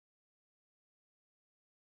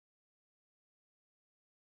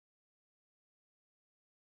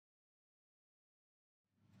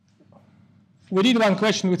we did one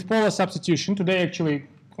question with polar substitution today, actually,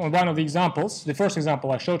 on one of the examples, the first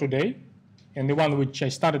example I showed today, and the one which I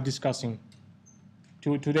started discussing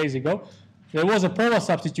two days ago. There was a polar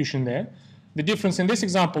substitution there. The difference in this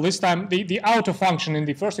example, this time, the outer function in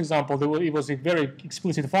the first example, it was a very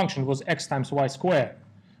explicit function, was x times y squared.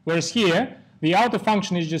 Whereas here, the outer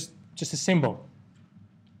function is just a symbol.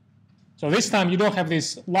 So this time, you don't have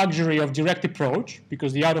this luxury of direct approach,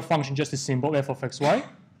 because the outer function is just a symbol, f of xy.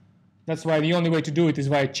 That's why the only way to do it is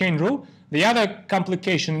via chain rule. The other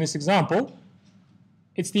complication in this example,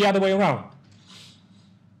 it's the other way around.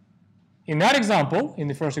 In that example, in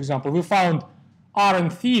the first example, we found r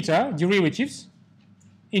and theta derivatives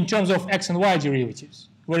in terms of x and y derivatives.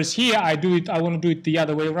 Whereas here, I want to do it the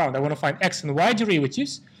other way around. I want to find x and y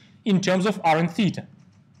derivatives in terms of r and theta.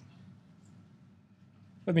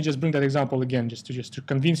 Let me just bring that example again, just to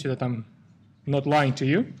convince you that I'm not lying to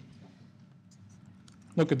you.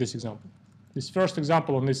 Look at this example. This first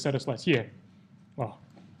example on this set of slides here. Oh,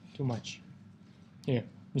 too much. Here,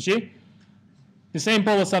 you see? The same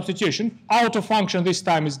polar substitution. Outer function this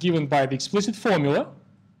time is given by the explicit formula,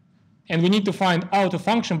 and we need to find outer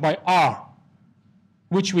function by r,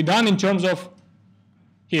 which we done in terms of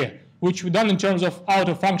here, which we done in terms of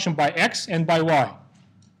outer function by x and by y.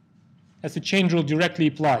 That's the chain rule directly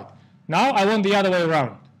applied. Now I want the other way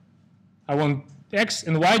around. I want x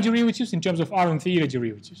and y derivatives in terms of r and theta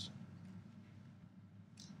derivatives.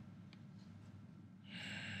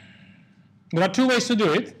 There are two ways to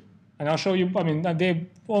do it, and I'll show you. I mean, they're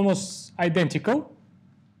almost identical,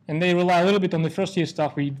 and they rely a little bit on the first year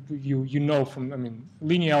stuff you know from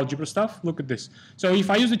linear algebra stuff. Look at this. So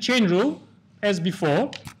if I use the chain rule as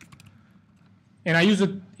before, and I use it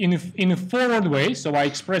in a forward way, so I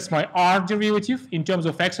express my r derivative in terms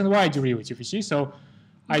of x and y derivative. You see, so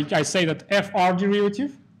I say that fr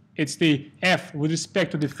derivative, it's the f with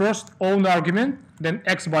respect to the first own argument, then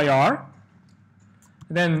x by r,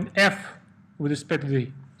 then f with respect to the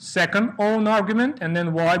second own argument, and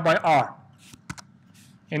then y by r.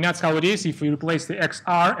 And that's how it is if we replace the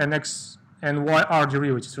xr and x and yr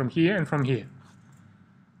derivatives from here and from here.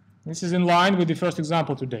 This is in line with the first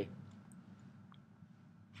example today.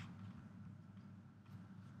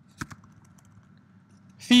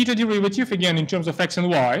 Theta derivative, again, in terms of x and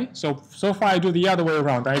y. So far I do the other way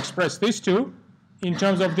around. I express these two in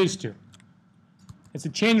terms of these two. It's a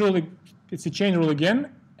chain rule again,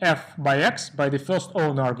 f by x by the first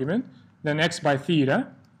own argument, then x by theta,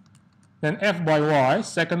 then f by y,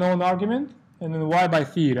 second own argument, and then y by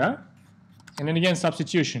theta, and then again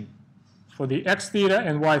substitution for the x theta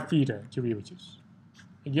and y theta derivatives.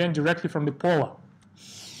 Again, directly from the polar.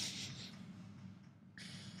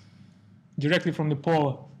 Directly from the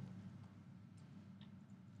polar.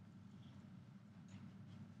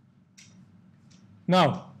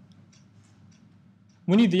 Now,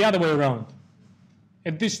 we need the other way around.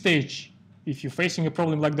 At this stage, if you're facing a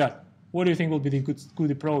problem like that, what do you think will be the good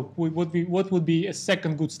approach? What would be a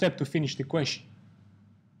second good step to finish the question?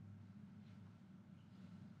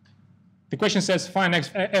 The question says find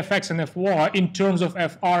fx and fy in terms of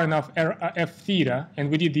fr and f theta, and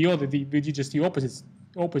we did just the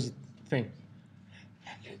opposite thing.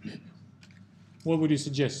 What would you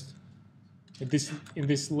suggest in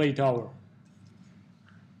this late hour?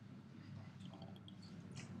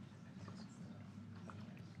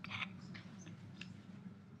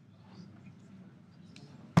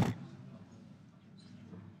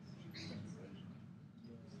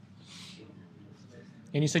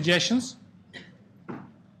 Any suggestions?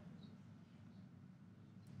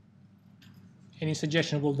 Any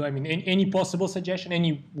suggestion will do? I mean, any possible suggestion?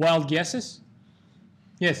 Any wild guesses?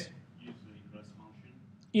 Yes. Use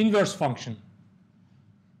the inverse function.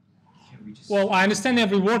 Well, I understand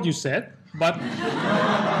every word you said, but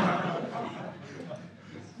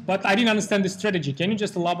I didn't understand the strategy. Can you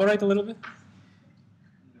just elaborate a little bit?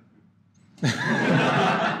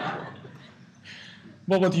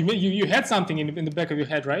 Well, what you had something in the back of your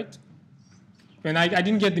head, right? And I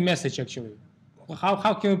didn't get the message actually.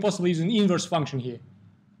 How can we possibly use an inverse function here?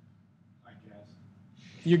 I guess.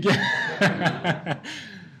 You get. Can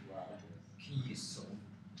you solve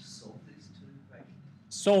these two equations?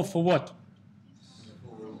 Solve for what?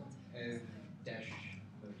 For f dash.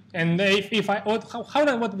 And if I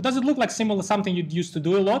what does it look like similar to something you used to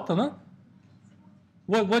do a lot, or not?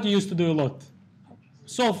 What you used to do a lot?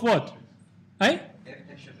 Solve what? Eh? F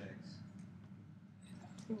dash of x.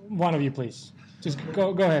 One of you, please. Just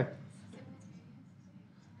go ahead.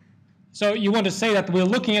 So you want to say that we're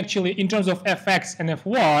looking actually in terms of fx and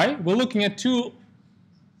fy, we're looking at two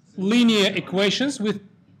linear equations with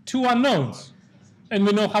two unknowns. And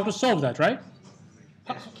we know how to solve that, right?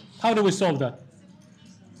 How do we solve that?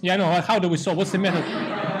 Yeah, I know. How do we solve? What's the method?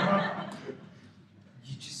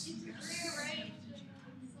 You just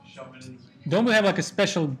Shove it in. Don't we have like a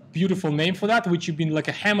special beautiful name for that, which you've been like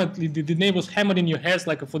a hammered? The name was hammered in your head,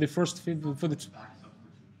 like for the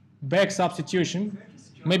back substitution.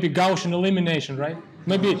 Maybe Gaussian elimination, right?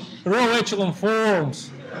 Maybe row echelon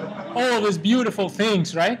forms. All these beautiful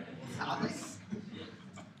things, right?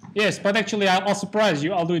 Yes, but actually I'll surprise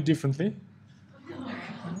you. I'll do it differently.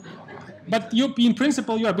 But you, in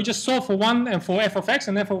principle, we just solve for one and for f of x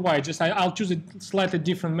and f of y. Just I'll choose a slightly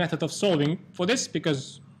different method of solving for this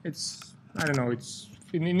because it's, I don't know, it's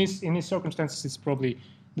in these circumstances it's probably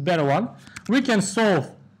the better one. We can solve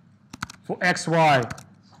for x, y,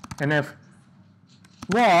 and f,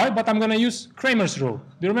 y, but I'm going to use Kramer's rule.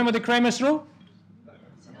 Do you remember the Kramer's rule?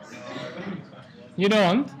 You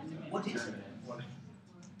don't? what is it?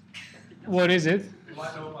 What is it? You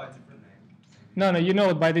might know by a different name. No, you know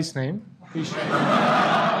it by this name. I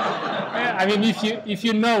mean, if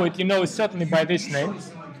you know it certainly by this name.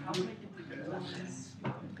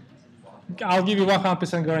 I'll give you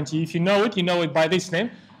 100% guarantee. If you know it by this name.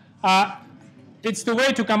 It's the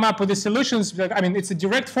way to come up with the solutions. I mean, it's a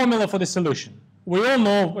direct formula for the solution. We all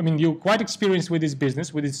know, I mean, you're quite experienced with this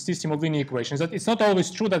business, with this system of linear equations, that it's not always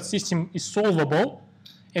true that system is solvable,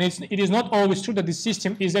 and it is not always true that the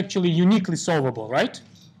system is actually uniquely solvable, right?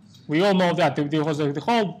 We all know that. There was a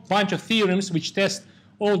whole bunch of theorems which test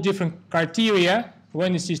all different criteria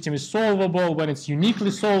when the system is solvable, when it's uniquely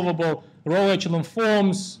solvable, row echelon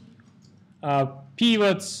forms,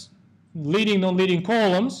 pivots, leading, non-leading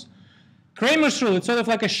columns. Kramer's rule, it's sort of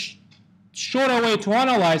like a shorter way to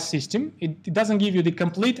analyze system. It doesn't give you the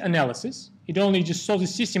complete analysis. It only just solves the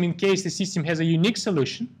system in case the system has a unique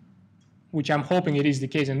solution, which I'm hoping it is the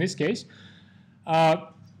case in this case.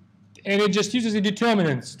 And it just uses the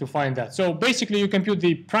determinants to find that. So basically, you compute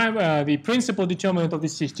the principal determinant of the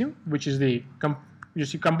system, which is you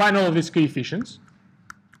combine all of these coefficients,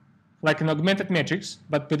 like an augmented matrix,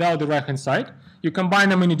 but without the right-hand side. You combine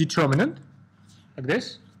them in a determinant, like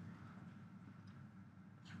this.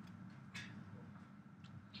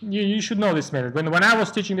 You should know this method. When I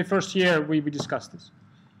was teaching the first year, we discussed this.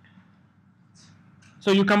 So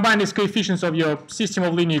you combine these coefficients of your system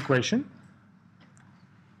of linear equation.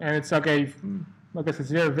 And it's okay, I guess it's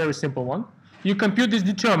a very, very simple one. You compute this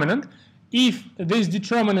determinant. If this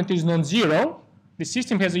determinant is non-zero, the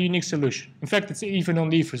system has a unique solution. In fact, it's even on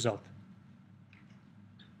the if result.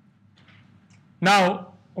 Now,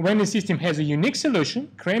 when the system has a unique solution,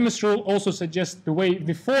 Kramer's rule also suggests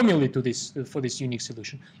the formulae to this for this unique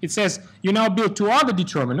solution. It says you now build two other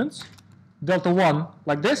determinants, delta 1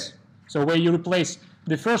 like this, so where you replace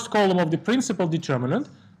the first column of the principal determinant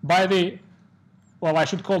by the, well, I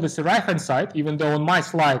should call this the right-hand side, even though on my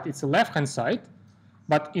slide it's the left-hand side,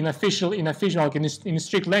 but in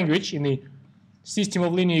strict language, in the system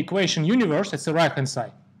of linear equation universe, it's the right-hand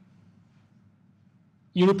side.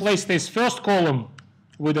 You replace this first column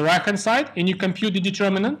with the right-hand side, and you compute the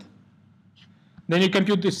determinant. Then you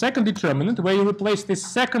compute the second determinant, where you replace the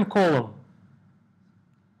second column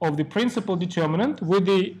of the principal determinant with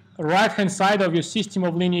the right-hand side of your system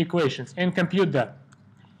of linear equations, and compute that.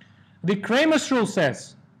 The Kramer's rule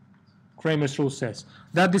says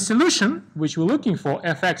that the solution, which we're looking for,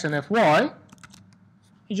 fx and fy,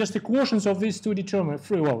 is just the quotients of these two determinants,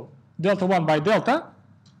 well, delta 1 by delta,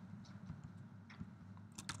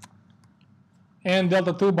 and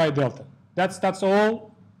delta 2 by delta. That's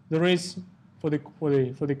all there is for the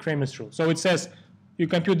Kramer's rule. So it says you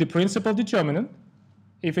compute the principal determinant.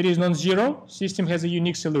 If it is non-zero, system has a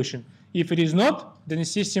unique solution. If it is not, then the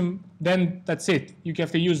system, then that's it. You have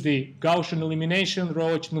to use the Gaussian elimination,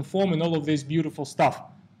 row echelon form, and all of this beautiful stuff.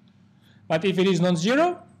 But if it is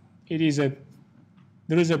non-zero, there is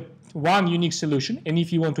a one unique solution. And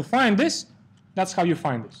if you want to find this, that's how you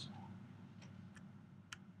find this.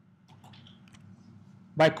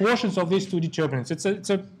 By quotients of these two determinants. It's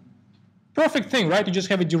a perfect thing, right? You just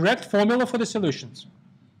have a direct formula for the solutions.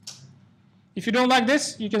 If you don't like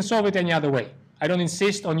this, you can solve it any other way. I don't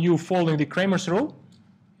insist on you following the Kramer's rule.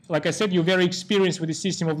 Like I said, you're very experienced with the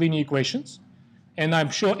system of linear equations. And I'm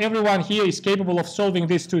sure everyone here is capable of solving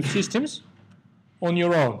these two systems on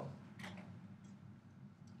your own.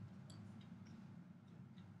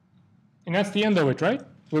 And that's the end of it, right?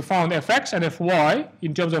 We found fx and fy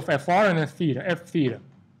in terms of fr and f theta.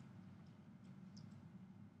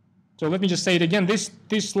 So let me just say it again.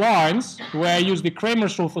 These lines where I use the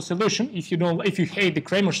Kramer's rule for solution, if you hate the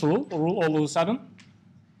Kramer's rule all of a sudden,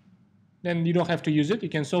 then you don't have to use it. You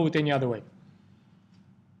can solve it any other way.